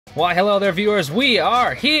Why, hello there, viewers. We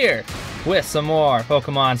are here with some more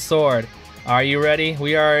Pokemon Sword. Are you ready?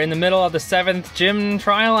 We are in the middle of the 7th gym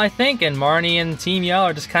trial, I think, and Marnie and Team Yell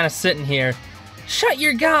are just kind of sitting here. Shut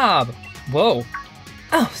your gob! Whoa.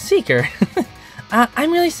 Oh, Seeker.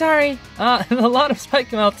 I'm really sorry. The lot from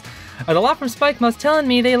Spikemouth's telling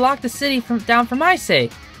me they locked the city down for my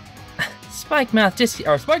sake. Spikemouth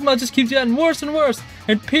just keeps getting worse and worse,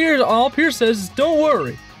 and all Piers says is don't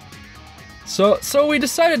worry. So we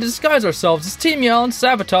decided to disguise ourselves as Team Yell and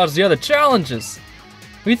sabotage the other challenges.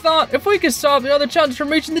 We thought if we could stop the other challenges from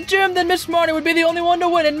reaching the gym, then Miss Marnie would be the only one to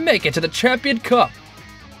win and make it to the Champion Cup.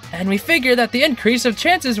 And we figured that the increase of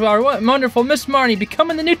chances of our wonderful Miss Marnie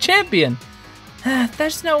becoming the new champion.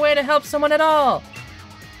 There's no way to help someone at all.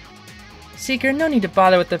 Seeker, no need to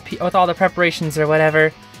bother with all the preparations or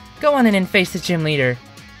whatever. Go on in and face the gym leader.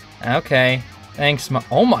 Okay, thanks.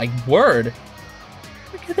 Oh my word.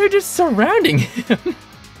 They're just surrounding him.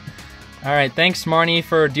 Alright, thanks Marnie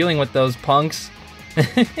for dealing with those punks.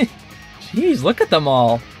 Jeez, look at them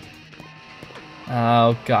all.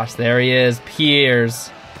 Oh gosh, there he is,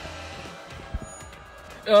 Piers.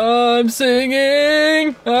 I'm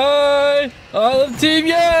singing, I love Team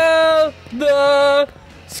Yell, the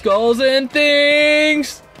skulls and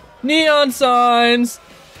things, neon signs,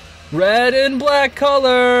 red and black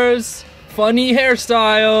colors, funny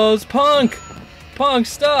hairstyles, punk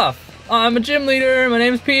stuff. I'm a gym leader, my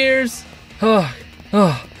name's Piers. Oh,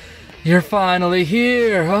 you're finally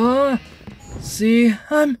here, huh? See,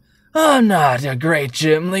 I'm not a great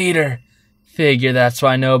gym leader. Figure that's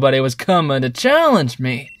why nobody was coming to challenge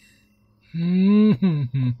me.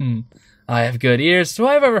 I have good ears, so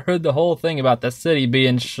I've ever heard the whole thing about the city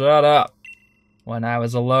being shut up. When I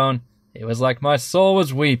was alone, it was like my soul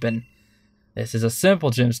was weeping. This is a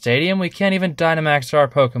simple gym stadium, we can't even Dynamax our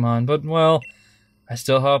Pokemon, but well, I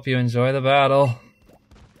still hope you enjoy the battle.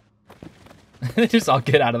 They just all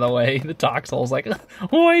get out of the way. The Toxel's like,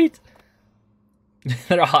 wait!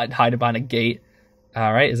 They're all hiding behind a gate.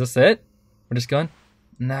 Alright, is this it? We're just going?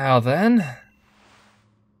 Now then.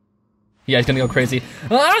 Yeah, he's gonna go crazy.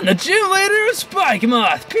 I'm the gym leader of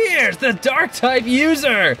Spikemoth, Piers, the dark type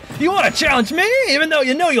user! You wanna challenge me, even though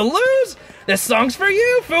you know you'll lose? This song's for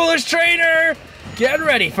you, foolish trainer! Get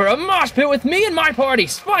ready for a mosh pit with me and my party!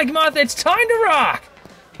 Spikemoth, it's time to rock!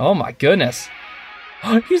 Oh my goodness.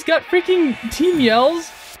 He's got freaking Team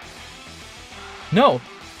Yells? No.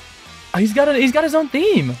 He's got his own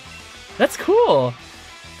theme. That's cool.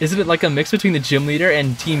 Isn't it like a mix between the gym leader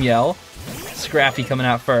and Team Yell? Scrafty coming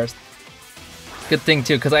out first. Good thing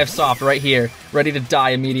too, because I have Soft right here, ready to die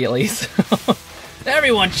immediately. So.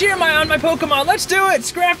 Everyone, cheer on my Pokemon! Let's do it!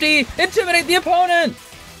 Scrafty, intimidate the opponent!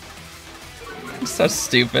 So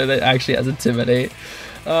stupid, it actually has Intimidate.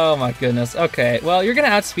 Oh my goodness. Okay, well, you're gonna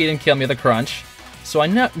outspeed and kill me with a Crunch. So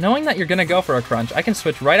knowing that you're gonna go for a Crunch, I can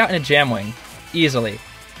switch right out into Jam Wing easily.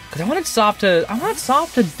 Because I want Soft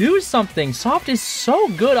to do something. Soft is so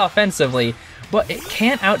good offensively, but it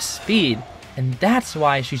can't outspeed. And that's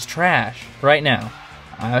why she's trash right now.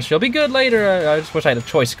 She'll be good later. I just wish I had a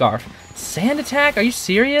Choice Scarf. Sand Attack? Are you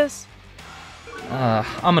serious?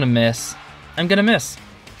 I'm gonna miss. I'm gonna miss.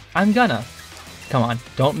 I'm gonna. Come on,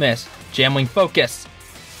 don't miss. Jam Wing, focus.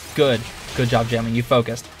 Good job, Jam Wing, you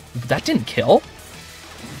focused. That didn't kill.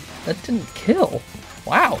 That didn't kill.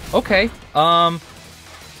 Wow, okay.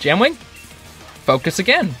 Jam Wing, focus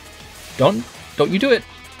again. Don't you do it.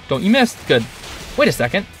 Don't you miss, good. Wait a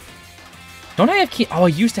second. Don't I have I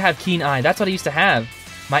used to have Keen Eye, that's what I used to have.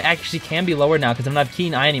 My actually can be lower now because I don't have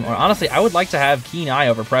Keen Eye anymore. Honestly, I would like to have Keen Eye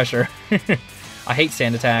over Pressure. I hate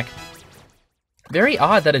Sand Attack. Very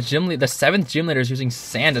odd that the 7th gym leader is using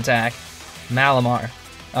Sand Attack. Malamar.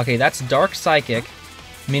 Okay, that's Dark Psychic,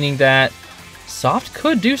 meaning that Soft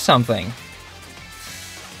could do something.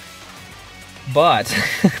 But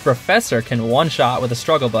Professor can one-shot with a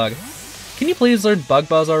Struggle Bug. Can you please learn Bug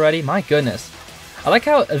Buzz already? My goodness. I like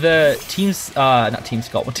how the Team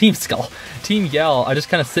Yell are just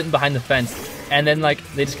kind of sitting behind the fence, and then like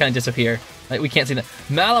they just kind of disappear. Like we can't see them.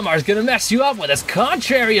 Malamar's gonna mess you up with his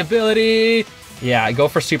Contrary ability. Yeah, go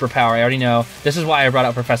for Superpower, I already know. This is why I brought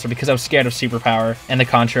out Professor, because I was scared of Superpower and the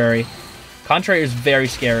Contrary. Contrary is very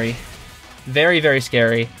scary. Very, very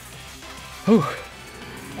scary. Whew.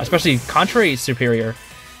 Especially Contrary Superior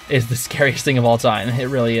is the scariest thing of all time. It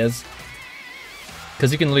really is.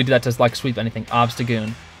 Because you can literally do that to like sweep anything.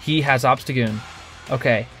 Obstagoon. He has Obstagoon.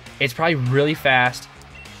 Okay. It's probably really fast.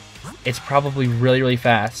 It's probably really, really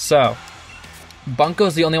fast. So,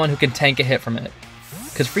 Bunko's the only one who can tank a hit from it.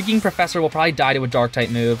 Because freaking Professor will probably die to a Dark-type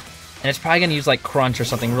move. And it's probably going to use like Crunch or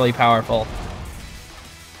something really powerful.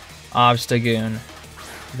 Obstagoon.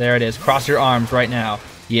 There it is. Cross your arms right now.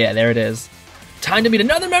 Yeah, there it is. Time to meet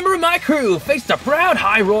another member of my crew. Face the proud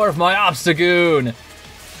high roar of my Obstagoon.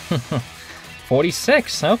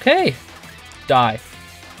 46, okay. Die.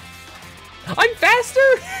 I'm faster!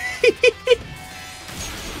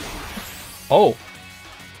 Oh.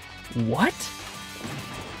 What?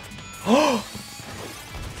 Oh!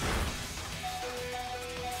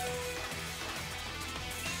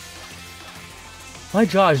 My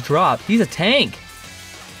jaw's dropped. He's a tank.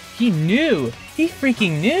 He knew. He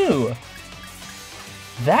freaking knew.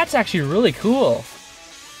 That's actually really cool.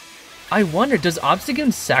 I wonder, does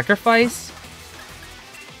Obstagoon sacrifice?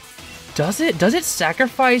 Does it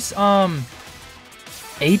sacrifice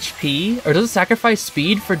HP, or does it sacrifice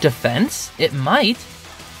speed for defense? It might.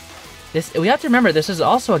 We have to remember this is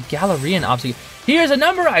also a Galarian Obstagoon. Here's a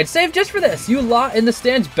number I'd save just for this. You lot in the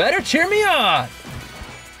stands better cheer me on.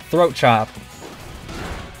 Throat chop.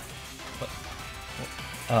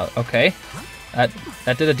 Okay. That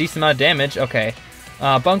did a decent amount of damage. Okay.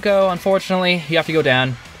 Bunko, unfortunately, you have to go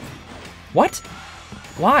down. What?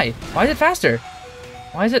 Why? Why is it faster?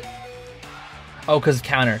 Why is it? Oh, because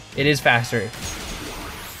counter. It is faster.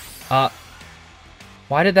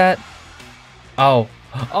 Why did that? Oh.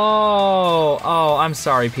 Oh, I'm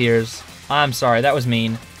sorry, Piers. I'm sorry, that was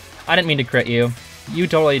mean. I didn't mean to crit you. You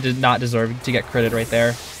totally did not deserve to get critted right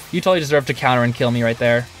there. You totally deserve to counter and kill me right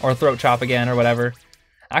there. Or throat chop again, or whatever.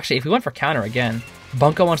 Actually, if we went for counter again.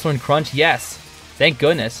 Bunko wants to learn crunch? Yes. Thank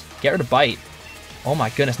goodness. Get rid of bite. Oh my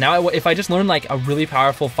goodness. Now, if I just learn like a really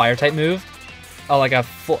powerful fire type move, like a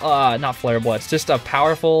not Flare Blitz, just a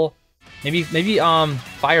powerful, maybe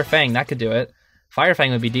Fire Fang, that could do it. Fire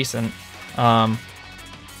Fang would be decent.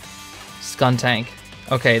 Skuntank.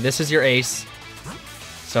 Okay, this is your ace.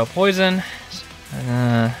 So poison.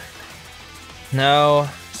 No,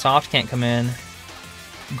 soft can't come in.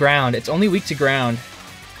 Ground. It's only weak to ground.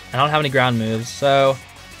 I don't have any ground moves, so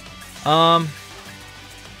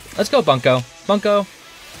let's go Bunko. Bunko.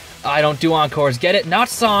 I don't do encores. Get it? Not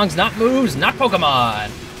songs, not moves, not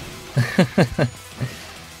Pokemon.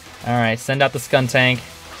 All right, send out the Skuntank.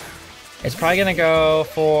 It's probably gonna go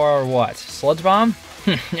for what? Sludge Bomb?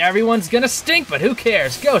 Everyone's gonna stink, but who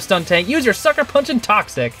cares? Go, Skuntank. Use your Sucker Punch and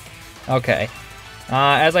Toxic. Okay.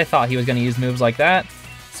 As I thought he was gonna use moves like that.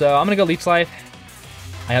 So I'm gonna go Leech Life.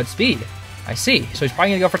 I outspeed. I see. So he's probably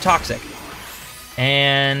gonna go for Toxic.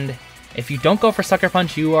 And if you don't go for Sucker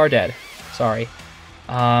Punch, you are dead. Sorry.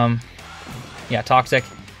 Yeah, Toxic.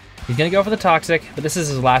 He's gonna go for the Toxic, but this is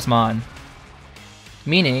his last Mon.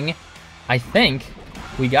 Meaning, I think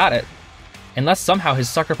we got it. Unless somehow his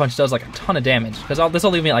Sucker Punch does like a ton of damage. Because this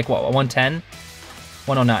will leave me at like, what, 110?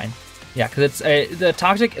 109. Yeah, because it's the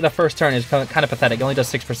Toxic, the first turn is kind of pathetic. It only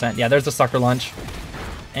does 6%. Yeah, there's the Sucker Lunch.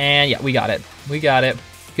 And yeah, we got it. We got it.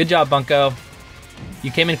 Good job, Bunko.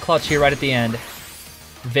 You came in clutch here right at the end.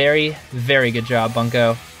 Very, very good job,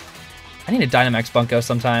 Bunko. I need a Dynamax Bunko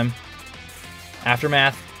sometime.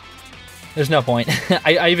 Aftermath. There's no point.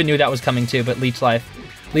 I even knew that was coming too, but Leech Life.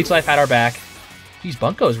 Leech Life had our back. Geez,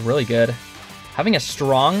 Bunko is really good. Having a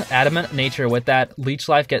strong, adamant nature with that Leech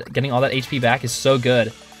Life getting all that HP back is so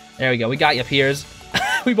good. There we go. We got you, Piers.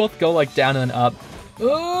 We both go like down and up.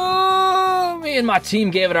 Oh, me and my team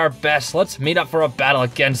gave it our best. Let's meet up for a battle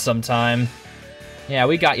again sometime. Yeah,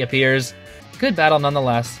 we got you, Piers. Good battle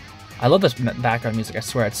nonetheless. I love this background music, I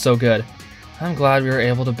swear, it's so good. I'm glad we were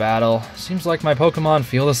able to battle. Seems like my Pokemon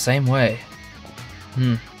feel the same way.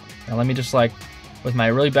 Now let me just like, with my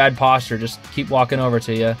really bad posture, just keep walking over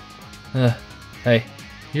to you. Hey,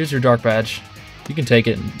 here's your dark badge. You can take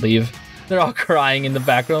it and leave. They're all crying in the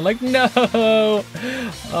background like, no!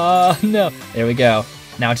 No. There we go.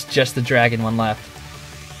 Now it's just the dragon one left.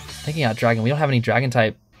 Thinking out dragon, we don't have any dragon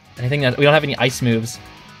type. We don't have any ice moves.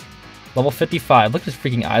 Level 55. Look at his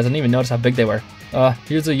freaking eyes. I didn't even notice how big they were.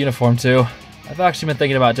 Here's a uniform too. I've actually been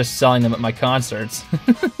thinking about just selling them at my concerts.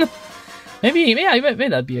 maybe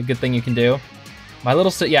that'd be a good thing you can do. My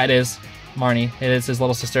little sister, yeah, it is. Marnie. It is his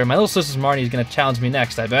little sister. My little sister's Marnie is gonna challenge me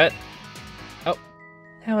next, I bet. Oh.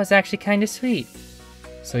 That was actually kind of sweet.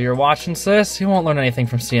 So you're watching, sis? You won't learn anything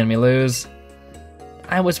from seeing me lose.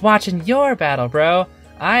 I was watching your battle, bro.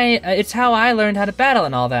 It's how I learned how to battle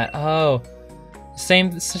and all that. Oh.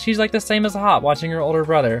 Same, so she's like the same as Hop, watching her older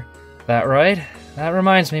brother. That right? That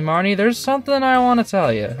reminds me, Marnie, there's something I want to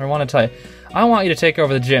tell you. I want you to take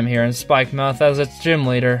over the gym here in Spikemouth as its gym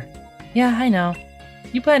leader. Yeah, I know.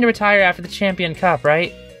 You plan to retire after the Champion Cup,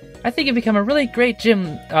 right? I think you've become a really great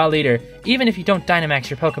gym leader, even if you don't Dynamax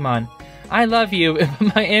your Pokemon. I love you,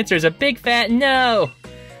 but my answer is a big fat no!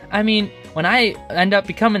 I mean, when I end up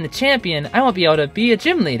becoming the champion, I won't be able to be a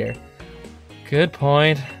gym leader. Good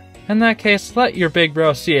point. In that case, let your big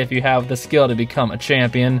bro see if you have the skill to become a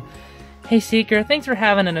champion. Hey Seeker, thanks for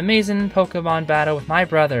having an amazing Pokemon battle with my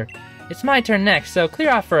brother. It's my turn next, so clear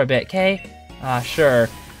off for a bit, Kay? Sure.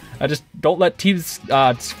 Just don't let Teams,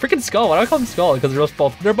 freaking Skull, why do I call them Skull? Because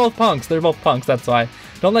they're both punks, that's why.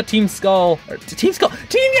 Don't let Team Skull, or Team Skull,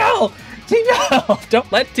 Team Yell! Team Yell! Don't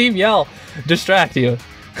let Team Yell distract you.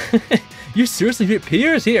 You seriously beat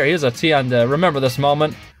Piers? Here's a T on the remember this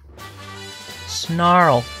moment.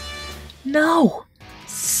 Snarl. No!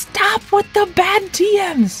 Stop with the bad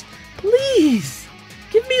TMs! Please!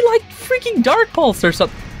 Give me like freaking Dark Pulse or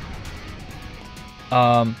something.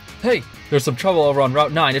 Hey, there's some trouble over on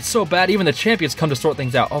Route 9. It's so bad even the champions come to sort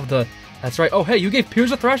things out. That's right. Oh hey, you gave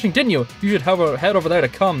Piers a thrashing, didn't you? You should head over there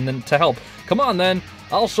to help. Come on then,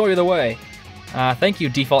 I'll show you the way. Thank you,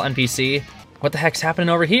 default NPC. What the heck's happening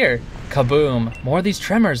over here? Kaboom. More of these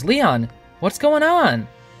tremors. Leon, what's going on?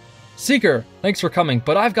 Seeker, thanks for coming,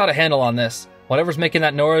 but I've got a handle on this. Whatever's making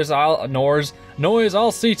that noise,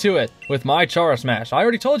 I'll see to it with my Chara Smash. I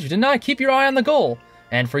already told you, didn't I? Keep your eye on the goal.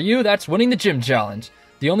 And for you, that's winning the gym challenge.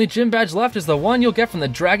 The only gym badge left is the one you'll get from the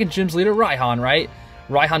Dragon Gym's leader, Raihan, right?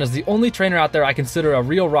 Raihan is the only trainer out there I consider a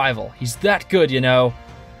real rival. He's that good, you know.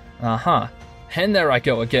 Uh-huh. And there I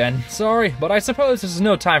go again. Sorry, but I suppose this is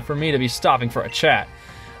no time for me to be stopping for a chat.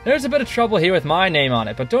 There's a bit of trouble here with my name on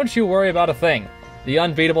it, but don't you worry about a thing. The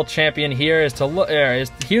unbeatable champion here is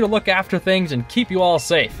here to look after things and keep you all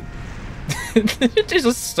safe. She's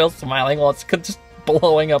just still smiling while it's just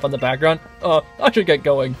blowing up in the background. I should get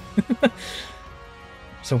going.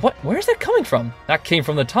 So where's that coming from? That came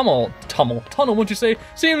from the tunnel, won't you say?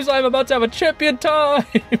 Seems I'm about to have a champion time.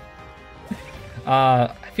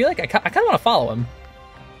 I feel like I kind of want to follow him.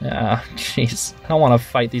 Jeez, I don't want to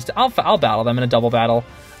fight these. I'll battle them in a double battle.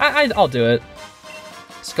 I'll do it.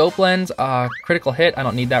 Scope lens, critical hit. I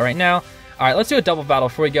don't need that right now. All right, let's do a double battle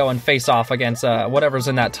before we go and face off against whatever's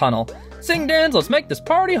in that tunnel. Sing dance, let's make this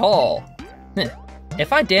party hall.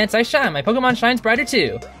 If I dance, I shine. My Pokemon shines brighter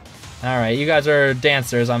too. All right, you guys are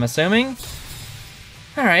dancers, I'm assuming.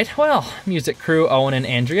 All right, well, music crew, Owen and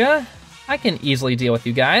Andrea. I can easily deal with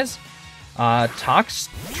you guys.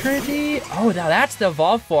 Toxtrity? Oh, now that's the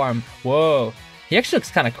evolved form. Whoa, he actually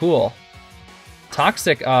looks kind of cool.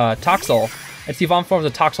 Toxel. It's the evolved form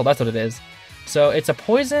of the Toxel, that's what it is. So it's a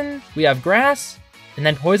poison, we have grass, and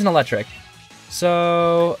then poison electric.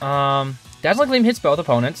 So, Dazzling Gleam hits both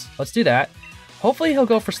opponents. Let's do that. Hopefully he'll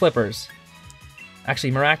go for Slippers.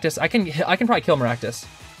 Actually, Maractus, I can probably kill Maractus.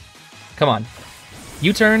 Come on.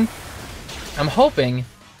 U-turn. I'm hoping,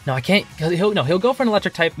 no I can't, he'll go for an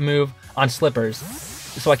electric type move on Slippers.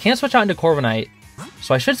 So I can't switch out into Corviknight.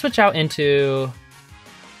 So I should switch out into,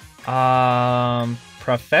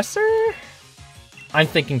 Professor? I'm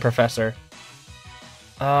thinking Professor.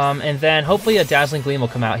 And then hopefully a Dazzling Gleam will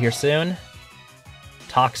come out here soon.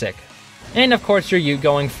 Toxic. And of course you're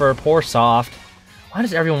going for poor Soft. Why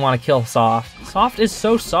does everyone want to kill Soft? Soft is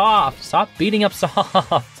so soft. Stop beating up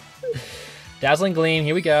Soft. Dazzling Gleam,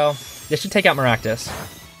 here we go. This should take out Maractus.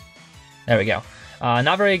 There we go.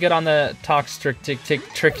 Not very good on the Toxtricity.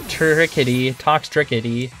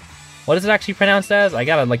 What is it actually pronounced as? I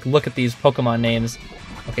gotta like look at these Pokemon names.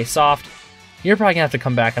 Okay, Soft. You're probably gonna have to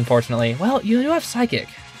come back, unfortunately. Well, you do have Psychic.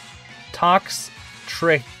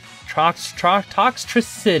 Toxtricity.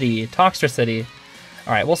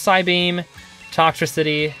 Alright, we'll Psybeam,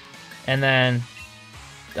 Toxtricity, and then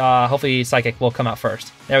hopefully Psychic will come out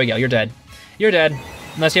first. There we go, you're dead. You're dead,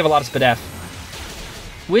 unless you have a lot of Spadef.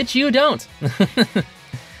 Which you don't.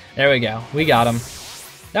 There we go, we got him.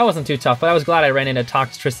 That wasn't too tough, but I was glad I ran into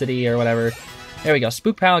Toxtricity or whatever. There we go,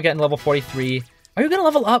 Spook Pal getting level 43. Are you gonna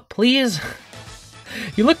level up, please?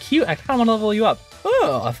 You look cute, I kinda wanna level you up.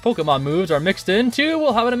 Oh, if Pokemon moves are mixed in too,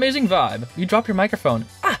 we'll have an amazing vibe. You dropped your microphone.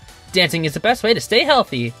 Dancing is the best way to stay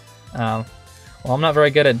healthy. Well, I'm not very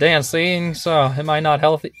good at dancing, so am I not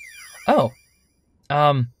healthy? Oh.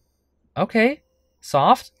 Okay.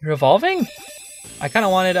 Soft, you're evolving? I kinda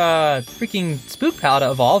wanted freaking Spook Pal to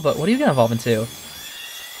evolve, but what are you gonna evolve into?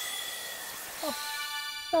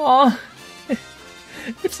 Aw.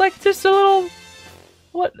 It's like just a little...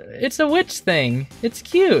 What? It's a witch thing. It's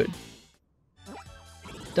cute.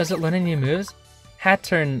 Does it learn any moves?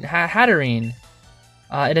 Hatterene.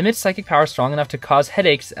 It emits psychic power strong enough to cause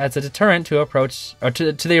headaches as a deterrent to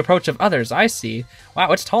the approach of others. I see.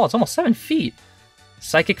 Wow, it's tall. It's almost 7 feet.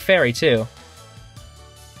 Psychic Fairy too.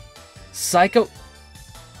 Psycho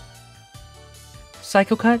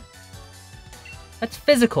Cut? That's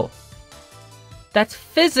physical. That's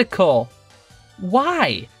physical.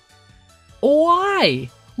 Why? Why?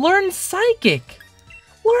 Learn Psychic.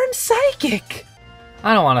 Learn Psychic.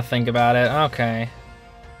 I don't want to think about it. Okay.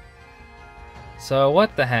 So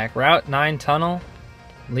what the heck? Route 9 tunnel?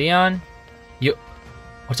 Leon? You...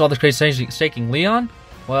 What's all this crazy shaking? Leon?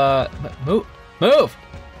 What? Move! Move!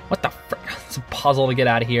 What the frick? It's a puzzle to get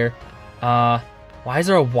out of here. Why is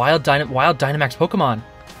there a wild Dynamax Pokemon?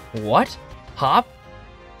 What? Hop?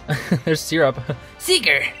 There's Syrup.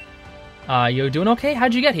 Seeker! You doing okay?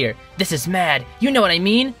 How'd you get here? This is mad. You know what I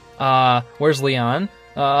mean? Where's Leon?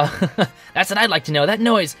 That's what I'd like to know. That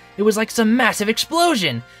noise, it was like some massive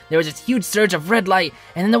explosion. There was this huge surge of red light,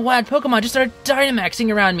 and then the wild Pokemon just started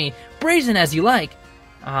Dynamaxing around me. Brazen as you like.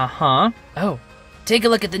 Uh-huh. Oh, take a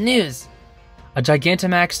look at the news. A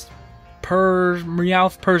Gigantamax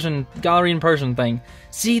Meowth Persian, Galarian Persian thing.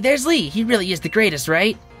 See, there's Lee. He really is the greatest,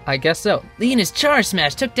 right? I guess so. Lee and his Char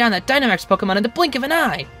Smash took down that Dynamax Pokemon in the blink of an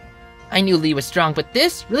eye. I knew Lee was strong, but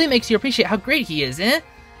this really makes you appreciate how great he is, eh?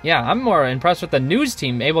 Yeah, I'm more impressed with the news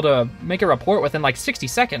team able to make a report within like 60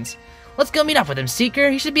 seconds. Let's go meet up with him, Seeker.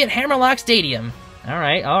 He should be at Hammerlock Stadium.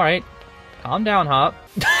 Alright. Calm down, Hop.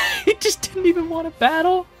 He just didn't even want to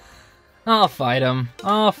battle. I'll fight him.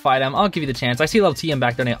 I'll give you the chance. I see little TM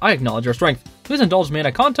back there now. I acknowledge your strength. Please indulge me in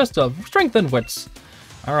a contest of strength and wits.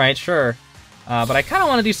 Alright, sure. But I kind of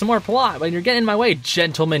want to do some more plot when you're getting in my way,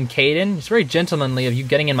 Gentleman Caden. It's very gentlemanly of you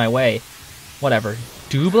getting in my way. Whatever.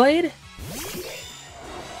 Doublade?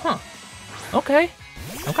 Huh. Okay.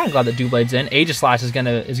 I'm kind of glad that Doublade's in. Aegislash is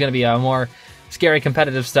gonna be a more scary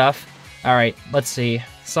competitive stuff. All right, let's see.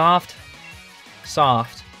 Soft.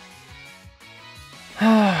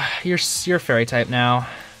 You're fairy type now.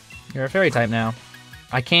 You're a fairy type now.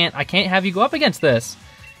 I can't have you go up against this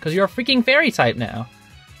because you're a freaking fairy type now.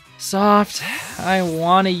 Soft. I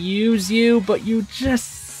want to use you, but you just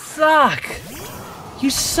suck. You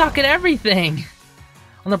suck at everything.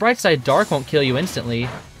 On the bright side, Dark won't kill you instantly.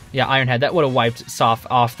 Yeah, Ironhead, that would have wiped Soft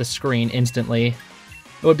off the screen instantly.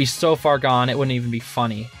 It would be so far gone, it wouldn't even be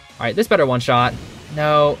funny. All right, this better one-shot.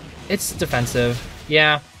 No, it's defensive.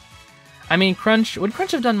 Yeah. I mean, Crunch, would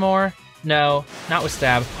Crunch have done more? No, not with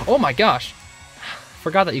Stab. Oh my gosh.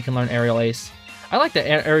 Forgot that you can learn Aerial Ace. I like the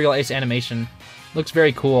Aerial Ace animation. Looks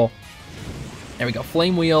very cool. There we go,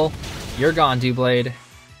 Flame Wheel. You're gone, Doublade.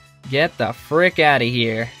 Get the frick out of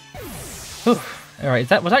here. Whew. All right,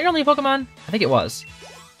 was that your only Pokemon? I think it was.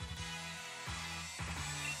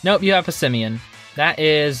 Nope, you have a Simeon. That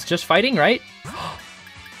is just fighting, right?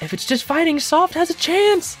 If it's just fighting, Soft has a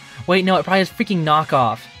chance. Wait, no, it probably has freaking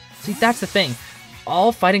knockoff. See, that's the thing.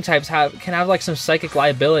 All fighting types can have like some psychic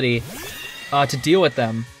liability to deal with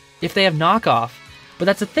them if they have knockoff. But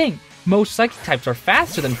that's the thing. Most psychic types are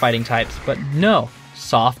faster than fighting types, but no,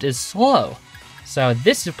 Soft is slow. So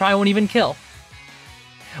this probably won't even kill.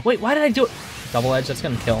 Wait, why did I do it? Double Edge, that's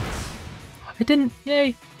gonna kill. It didn't,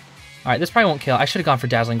 yay. All right, this probably won't kill. I should have gone for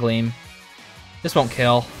Dazzling Gleam. This won't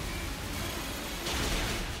kill.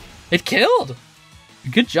 It killed!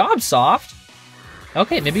 Good job, Soft.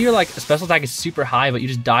 Okay, maybe your like special attack is super high, but you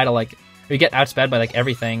just die to like, or you get outsped by like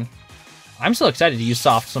everything. I'm still excited to use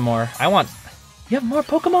Soft some more. You have more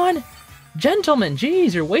Pokemon? Gentlemen,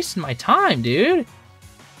 jeez, you're wasting my time, dude.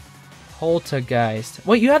 Poltergeist.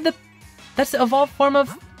 Wait, you have that's the evolved form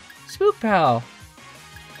of Spook Pal.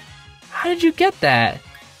 How did you get that?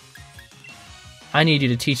 I need you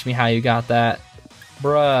to teach me how you got that.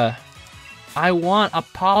 Bruh. I want a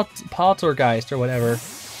Poltergeist or whatever.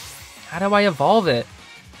 How do I evolve it?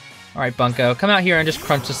 Alright, Bunko, come out here and just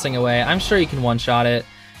crunch this thing away. I'm sure you can one-shot it.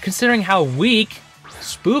 Considering how weak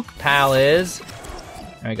Spook Pal is.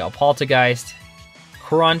 There we go, Poltergeist.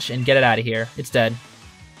 Crunch and get it out of here. It's dead.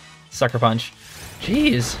 Sucker Punch.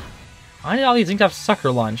 Jeez. I need all these things to have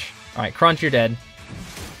Sucker Lunch. Alright, Crunch, you're dead.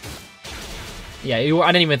 Yeah, I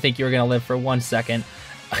didn't even think you were gonna live for 1 second.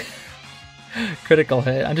 Critical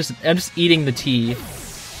hit. I'm just eating the tea.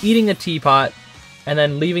 Eating the teapot, and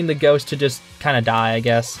then leaving the ghost to just kind of die, I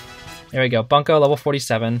guess. There we go, Bunko, level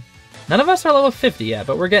 47. None of us are level 50 yet,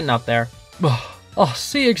 but we're getting up there. Oh,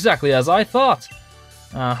 see, exactly as I thought.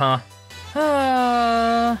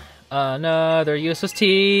 Another useless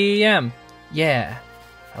TM. Yeah,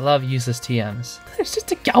 I love useless TMs. There's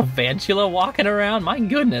just a Galvantula walking around, my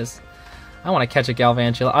goodness. I want to catch a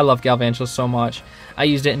Galvantula. I love Galvantula so much. I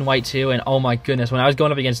used it in White too, and oh my goodness, when I was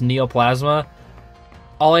going up against Neoplasma,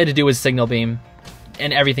 all I had to do was Signal Beam,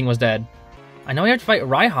 and everything was dead. I know we have to fight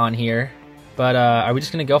Raihan here, but are we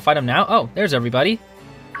just going to go fight him now? Oh, there's everybody.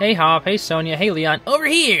 Hey Hop, hey Sonia, hey Leon, over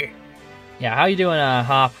here! Yeah, how you doing,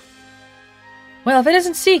 Hop? Well, if it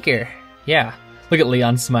isn't Seeker. Yeah, look at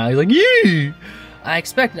Leon's smile, he's like, yee! I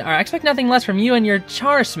expect nothing less from you and your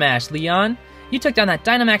Char Smash, Leon. You took down that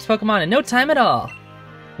Dynamax Pokemon in no time at all.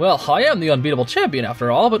 Well, I am the unbeatable champion after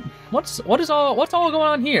all, but what's all going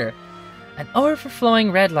on here? An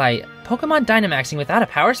overflowing red light. Pokemon Dynamaxing without a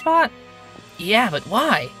power spot? Yeah, but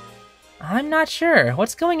why? I'm not sure.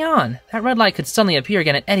 What's going on? That red light could suddenly appear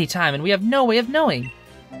again at any time, and we have no way of knowing.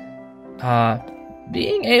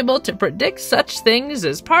 Being able to predict such things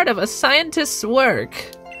is part of a scientist's work.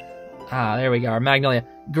 There we go, our Magnolia.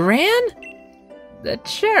 Gran? The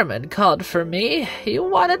chairman called for me. He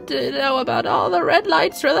wanted to know about all the red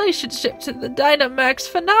light's relationship to the Dynamax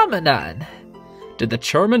phenomenon. Did the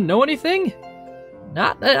chairman know anything?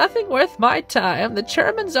 Nothing worth my time. The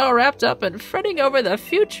chairman's all wrapped up in fretting over the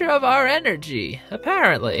future of our energy,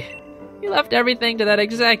 apparently. He left everything to that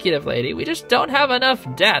executive lady. We just don't have enough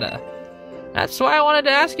data. That's why I wanted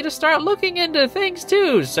to ask you to start looking into things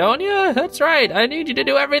too, Sonia. That's right, I need you to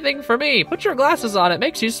do everything for me. Put your glasses on, it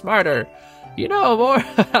makes you smarter. You know more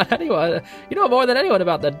than anyone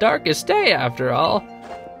about the darkest day, after all.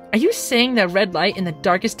 Are you saying that red light and the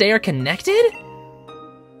darkest day are connected?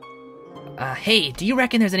 Hey, do you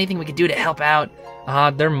reckon there's anything we could do to help out?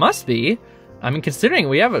 There must be. I mean, considering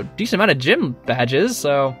we have a decent amount of gym badges,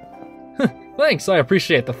 so... Thanks, I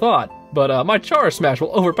appreciate the thought. But my Chara Smash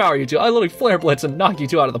will overpower you two. I literally Flare Blitz and knock you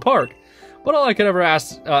two out of the park. But all I could ever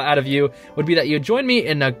ask out of you would be that you join me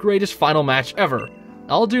in the greatest final match ever.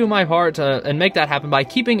 I'll do my part and make that happen by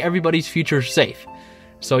keeping everybody's future safe.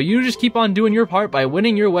 So you just keep on doing your part by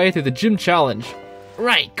winning your way through the gym challenge.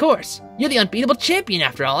 Right, course. You're the unbeatable champion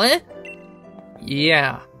after all, eh?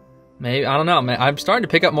 Yeah. Maybe, I don't know, man. I'm starting to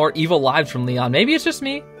pick up more evil vibes from Leon. Maybe it's just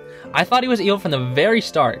me. I thought he was evil from the very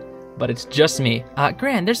start, but it's just me.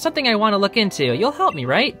 Gran, there's something I want to look into. You'll help me,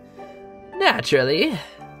 right? Naturally.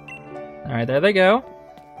 Alright, there they go.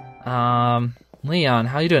 Leon,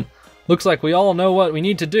 how you doing? Looks like we all know what we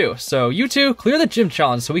need to do. So you two, clear the gym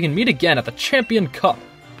challenge so we can meet again at the Champion Cup.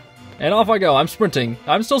 And off I go, I'm sprinting.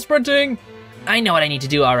 I'm still sprinting! I know what I need to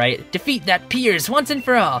do, alright. Defeat that Piers once and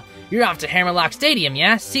for all. You're off to Hammerlock Stadium,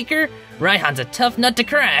 yeah, Seeker? Raihan's a tough nut to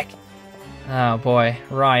crack. Oh boy,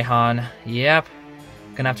 Raihan. Yep.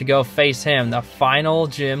 Gonna have to go face him, the final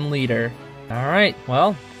gym leader. Alright,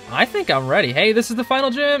 well, I think I'm ready. Hey, this is the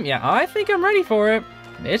final gym? Yeah, I think I'm ready for it.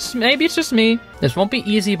 Maybe it's just me. This won't be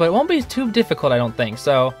easy, but it won't be too difficult, I don't think,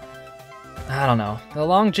 so... I don't know. The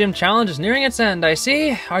long gym challenge is nearing its end, I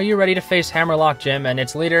see. Are you ready to face Hammerlock Gym and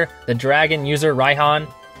its leader, the dragon user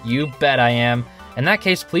Raihan? You bet I am. In that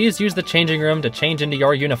case, please use the changing room to change into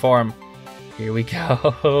your uniform. Here we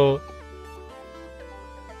go.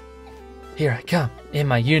 Here I come, in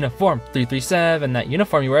my uniform, 337. That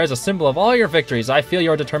uniform you wear is a symbol of all your victories. I feel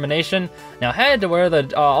your determination. Now head to where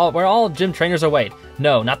where all gym trainers await.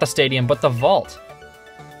 No, not the stadium, but the vault.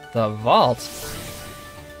 The vault?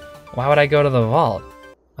 Why would I go to the vault?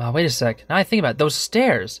 Wait a sec. Now I think about it, those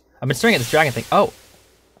stairs. I've been staring at this dragon thing. Oh,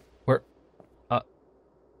 what?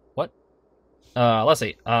 Let's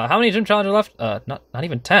see. How many gym challenges left? Not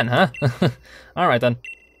even 10, huh? All right then.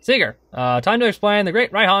 Seeker, time to explain the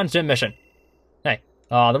Great Raihan's gym mission. Hey,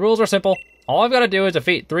 the rules are simple. All I've got to do is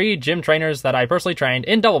defeat 3 gym trainers that I personally trained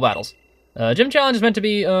in double battles. Gym challenge is meant to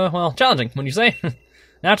be, well, challenging, wouldn't you say?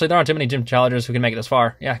 Naturally, there aren't too many gym challengers who can make it this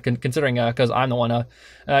far. Yeah, considering, because I'm the one,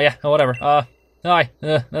 yeah, whatever. Hi.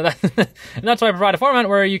 And that's why I provide a format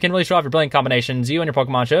where you can really show off your brilliant combinations you and your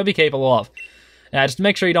Pokemon should be capable of. Just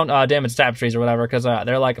make sure you don't damage tapestries or whatever, because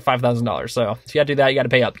they're like $5,000. So if you gotta do that, you gotta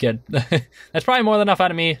pay up, kid. That's probably more than enough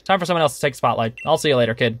out of me. Time for someone else to take the spotlight. I'll see you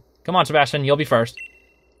later, kid. Come on, Sebastian, you'll be first.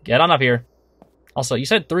 Get on up here. Also, you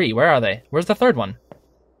said 3. Where are they? Where's the 3rd one?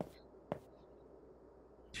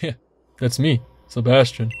 Yeah, that's me,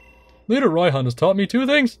 Sebastian. Leader Raihan has taught me 2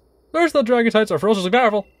 things. First, that dragon types are ferociously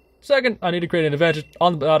powerful. Second, I need to create an advantage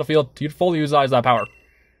on the battlefield to fully utilize that power.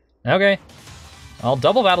 Okay. I'll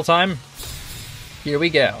double battle time. Here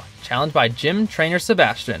we go. Challenged by Gym Trainer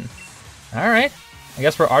Sebastian. Alright. I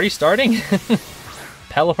guess we're already starting.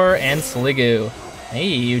 Pelipper and Sliggoo. Hey,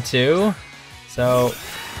 you two. So,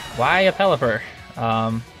 why a Pelipper?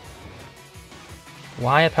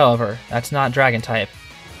 Why a Pelipper? That's not Dragon type.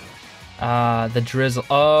 The Drizzle.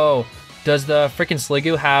 Oh, does the freaking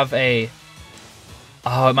Sliggoo have a...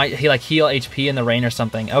 Oh, it might like heal HP in the rain or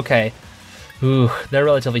something. Okay. Ooh, they're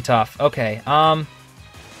relatively tough. Okay,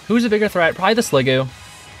 who's a bigger threat? Probably the Sliggoo.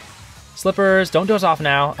 Slippers, don't doze off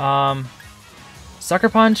now. Sucker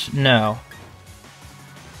Punch? No.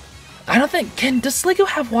 I don't think... Does Sliggoo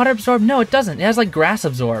have Water Absorb? No, it doesn't. It has, like, Grass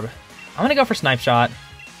Absorb. I'm gonna go for Snipe Shot.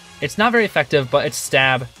 It's not very effective, but it's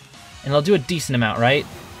Stab. And it'll do a decent amount, right?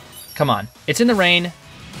 Come on. It's in the rain.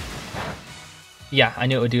 Yeah, I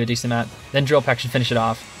knew it would do a decent amount. Then Drill Peck should finish it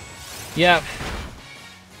off. Yep.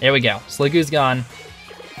 There we go. Sliggoo's gone.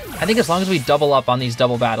 I think as long as we double up on these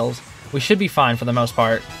double battles, we should be fine for the most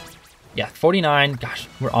part. Yeah, 49. Gosh,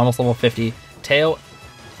 we're almost level 50.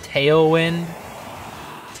 Tailwind.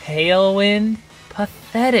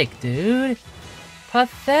 Pathetic, dude.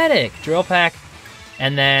 Pathetic. Drill Peck,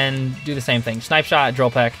 and then do the same thing. Snipe Shot,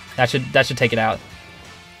 Drill Peck. That should take it out.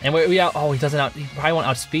 And he doesn't he probably won't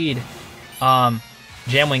outspeed.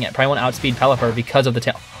 Jam Wing probably won't outspeed Pelipper because of the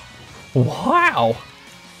tail. Wow.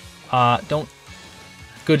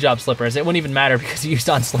 Good job, Slippers. It wouldn't even matter because you used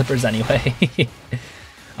on Slippers anyway.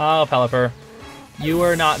 Oh, Pelipper. You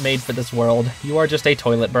are not made for this world. You are just a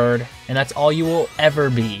toilet bird, and that's all you will ever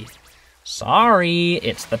be. Sorry,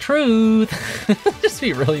 it's the truth. Just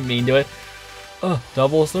be really mean to it. Oh,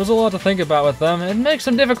 doubles. There's a lot to think about with them. It makes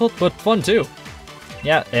them difficult, but fun too.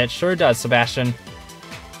 Yeah, it sure does, Sebastian.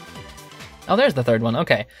 Oh, there's the third one.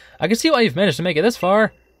 Okay. I can see why you've managed to make it this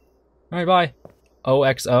far. Alright, bye.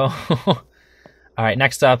 OXO. Alright,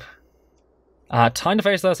 next up. Time to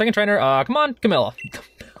face the second trainer. Come on, Camilla.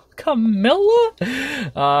 Camilla?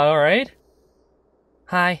 Alright.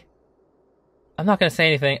 Hi. I'm not gonna say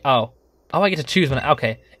anything. Oh, I get to choose one.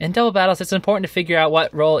 Okay. In double battles, it's important to figure out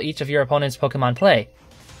what role each of your opponent's Pokemon play.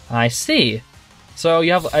 I see. So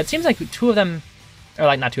you have, it seems like two of them, or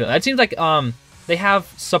like not two of them. It seems like they have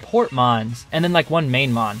support Mons, and then like one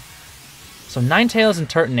main Mon. So Ninetales and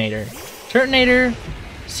Turtonator. Turtonator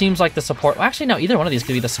seems like the support, well, actually no, either one of these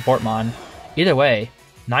could be the support Mon. Either way.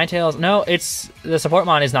 Ninetales, no, it's, the support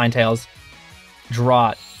Mon is Ninetales.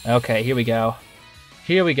 Draught. Okay, here we go.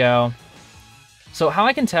 Here we go. So how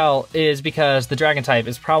I can tell is because the Dragon type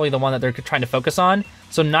is probably the one that they're trying to focus on.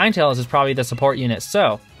 So Ninetales is probably the support unit.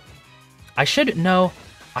 So I should know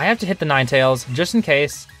I have to hit the Ninetales just in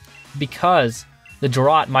case, because the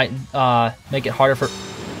Draught might make it harder for...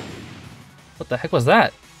 What the heck was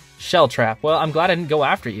that? Shell Trap. Well, I'm glad I didn't go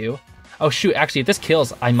after you. Oh shoot, actually if this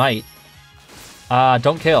kills, I might.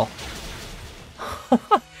 Don't kill.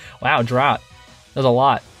 Wow, Draught. There's a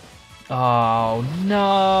lot. Oh,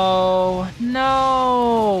 no.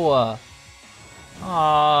 No.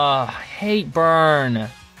 I hate burn.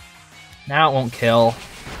 Now it won't kill.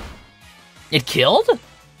 It killed?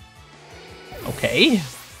 Okay.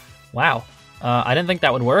 Wow. I didn't think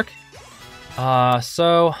that would work.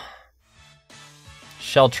 So...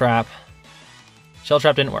 Shell Trap. Shell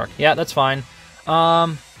Trap didn't work. Yeah, that's fine.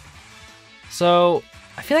 So,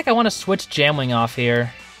 I feel like I want to switch Jamwing off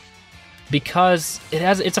here, because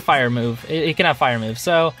it's a fire move. It can have fire moves.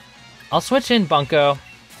 So I'll switch in Bunko,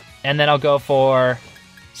 and then I'll go for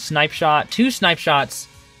Snipe Shot, 2 Snipe Shots,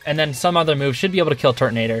 and then some other move should be able to kill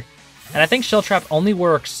Turtonator. And I think Shell Trap only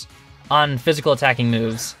works on physical attacking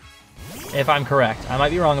moves, if I'm correct. I might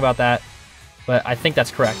be wrong about that, but I think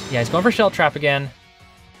that's correct. Yeah, he's going for Shell Trap again,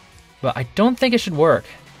 but I don't think it should work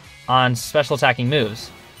on special attacking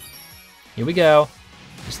moves. Here we go.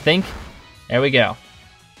 Just think. There we go.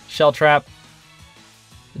 Shell Trap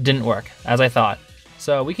didn't work, as I thought.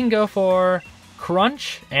 So we can go for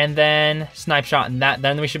Crunch and then Snipe Shot, and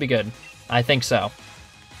then we should be good. I think so.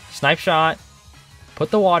 Snipe Shot,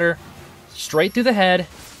 put the water straight through the head,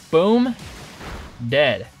 boom,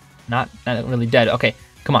 dead. Not really dead. Okay,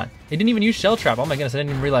 come on. They didn't even use Shell Trap. Oh my goodness, I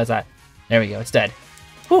didn't even realize that. There we go, it's dead.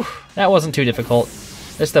 Whew, that wasn't too difficult.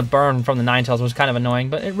 Just the burn from the Ninetales was kind of annoying,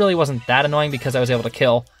 but it really wasn't that annoying because I was able to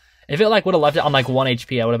kill. If it like would have left it on like 1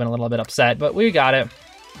 HP, I would have been a little bit upset, but we got it.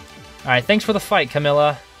 Alright, thanks for the fight,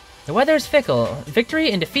 Camilla. The weather is fickle.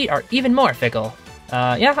 Victory and defeat are even more fickle.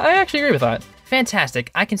 Yeah, I actually agree with that.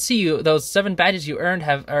 Fantastic. I can see you. Those 7 badges you earned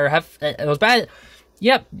have those badges.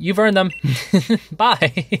 Yep, you've earned them.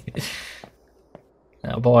 Bye.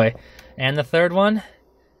 Oh boy. And the third one.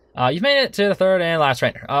 You've made it to the third and last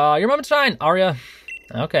trainer. Your moment to shine, Arya.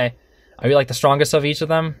 Okay. Are you like the strongest of each of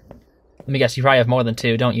them? Let me guess, you probably have more than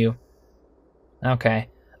 2, don't you? Okay.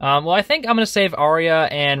 Well, I think I'm going to save Arya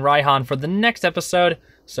and Raihan for the next episode.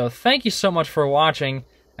 So thank you so much for watching,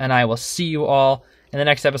 and I will see you all in the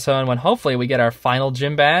next episode when hopefully we get our final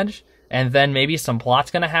gym badge, and then maybe some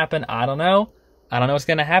plot's going to happen. I don't know. I don't know what's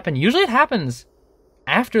going to happen. Usually it happens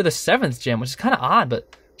after the 7th gym, which is kind of odd,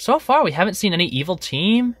 but so far we haven't seen any evil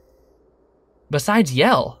team besides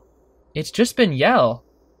Yell. It's just been Yell.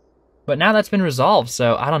 But now that's been resolved,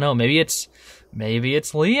 so I don't know. Maybe it's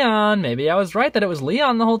Leon. Maybe I was right that it was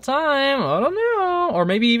Leon the whole time. I don't know. Or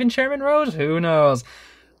maybe even Chairman Rose. Who knows?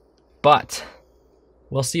 But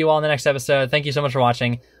we'll see you all in the next episode. Thank you so much for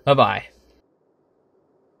watching. Bye-bye.